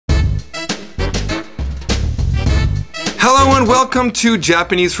Hello and welcome to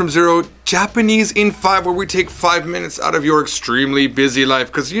Japanese from Zero, Japanese in 5, where we take 5 minutes out of your extremely busy life.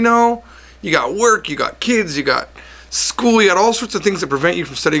 Because you know, you got work, you got kids, you got school, you got all sorts of things that prevent you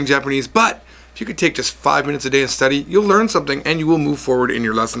from studying Japanese. But if you could take just 5 minutes a day and study, you'll learn something and you will move forward in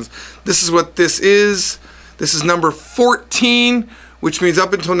your lessons. This is what this is. This is number 14, which means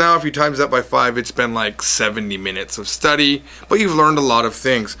up until now, if you times that by 5, it's been like 70 minutes of study. But you've learned a lot of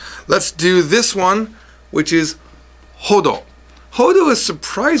things. Let's do this one, which is HODO. HODO is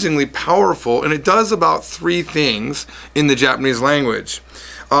surprisingly powerful, and it does about 3 things in the Japanese language.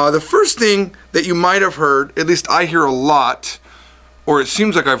 The first thing that you might have heard, at least I hear a lot, or it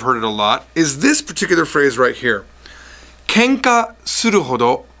seems like I've heard it a lot, is this particular phrase right here. Kenka suru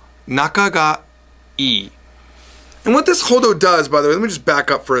hodo naka ga ii. And what this HODO does, by the way, let me just back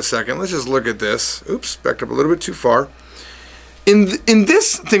up for a second. Let's just look at this. Oops, backed up a little bit too far. In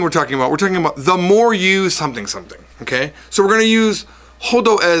this thing we're talking about the more you something something, okay? So we're going to use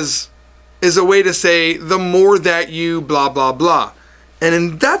HODO as a way to say the more that you blah blah blah.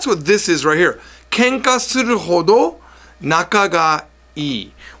 And that's what this is right here. Kenka suru hodo naka ga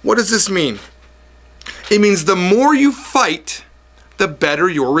ii. What does this mean? It means the more you fight, the better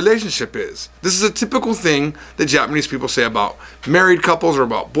your relationship is. This is a typical thing that Japanese people say about married couples or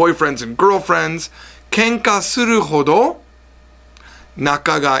about boyfriends and girlfriends. Kenka suru hodo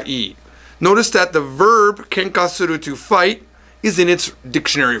naka ga ii. Notice that the verb kenka suru, to fight, is in its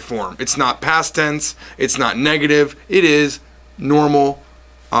dictionary form. It's not past tense, it's not negative, it is normal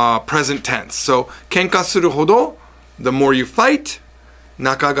present tense. So kenka suru hodo, the more you fight,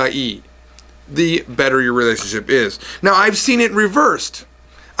 naka ga ii, the better your relationship is. Now I've seen it reversed.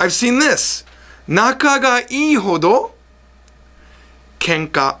 I've seen this. Naka ga ii hodo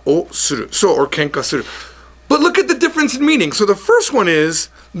kenka o suru. So, or kenka suru. But look at the difference in meaning. So the first one is,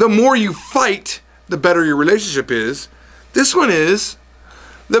 the more you fight, the better your relationship is. This one is,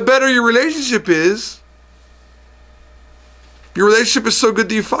 the better your relationship is, your relationship is so good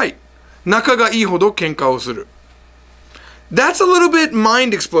that you fight. Naka ga ii hodo kenka o suru. That's a little bit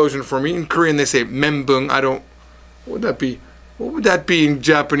mind explosion for me. In Korean they say menbung. I don't, what would that be? What would that be in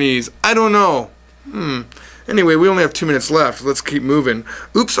Japanese? I don't know. Anyway, we only have 2 minutes left. Let's keep moving.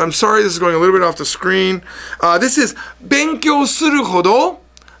 Oops, I'm sorry, this is going a little bit off the screen. This is benkyou suru hodo,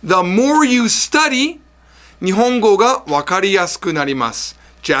 the more you study, Nihongo ga wakariyasuku narimasu.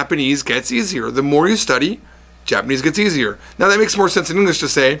 Japanese gets easier. The more you study, Japanese gets easier. Now that makes more sense in English to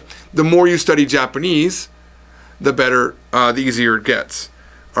say, the more you study Japanese, the better, the easier it gets.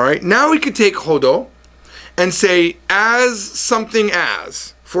 Alright, now we could take HODO and say as something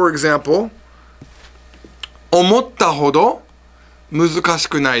as. For example, omotta hodo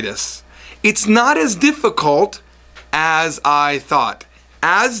muzukashiku nai desu. It's not as difficult as I thought.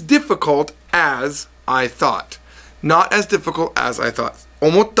 As difficult as I thought. Not as difficult as I thought.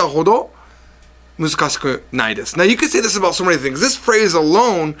 Omotta hodo muzukashiku nai desu. Now you could say this about so many things. This phrase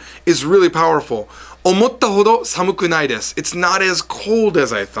alone is really powerful. Omotta hodo samuku nai desu. It's not as cold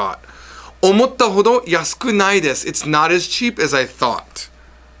as I thought. Omotta hodo yasuku nai desu. It's not as cheap as I thought.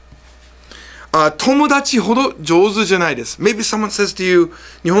 Tomodachi hodo jouzu janai desu. Maybe someone says to you,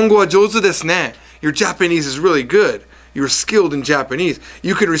 Nihongo wa jouzu desu ne. Your Japanese is really good. You're skilled in Japanese.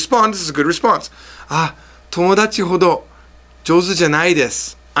 You can respond, this is a good response. Tomodachi hodo jouzu janai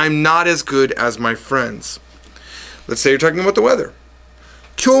desu. I'm not as good as my friends. Let's say you're talking about the weather.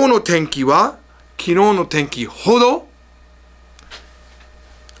 Kyou no tenki wa kino no tenki hodo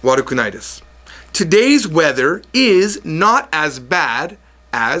waruku nai desu. Today's weather is not as bad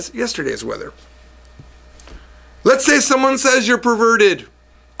as yesterday's weather. Let's say someone says you're perverted.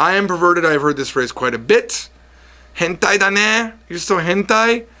 I am perverted. I've heard this phrase quite a bit. Hentai da ne. You're so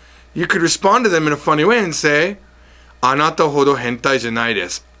hentai. You could respond to them in a funny way and say, Anata hodo hentai janai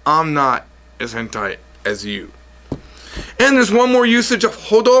desu. I'm not as hentai as you. And there's one more usage of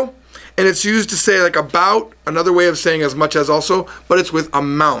hodo, and it's used to say like about, another way of saying as much as also, but it's with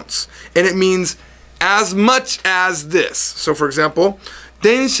amounts. And it means as much as this. So for example,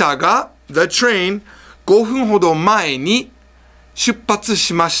 densha ga, the train, 5分ほど前に出発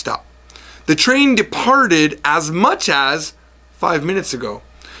しました. The train departed as much as 5 minutes ago.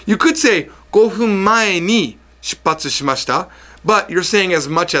 You could say 5分前に出発しました, but you're saying as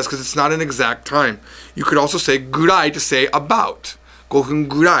much as because it's not an exact time. You could also say ぐらい to say about. 5分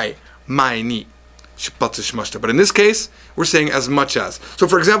ぐらい前に出発しました. But in this case, we're saying as much as. So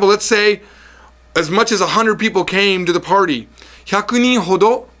for example, let's say as much as 100 people came to the party. 100人ほ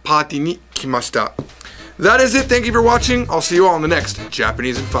どパーティーに来ました. That is it. Thank you for watching. I'll see you all in the next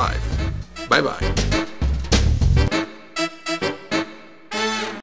Japanese in 5. Bye bye.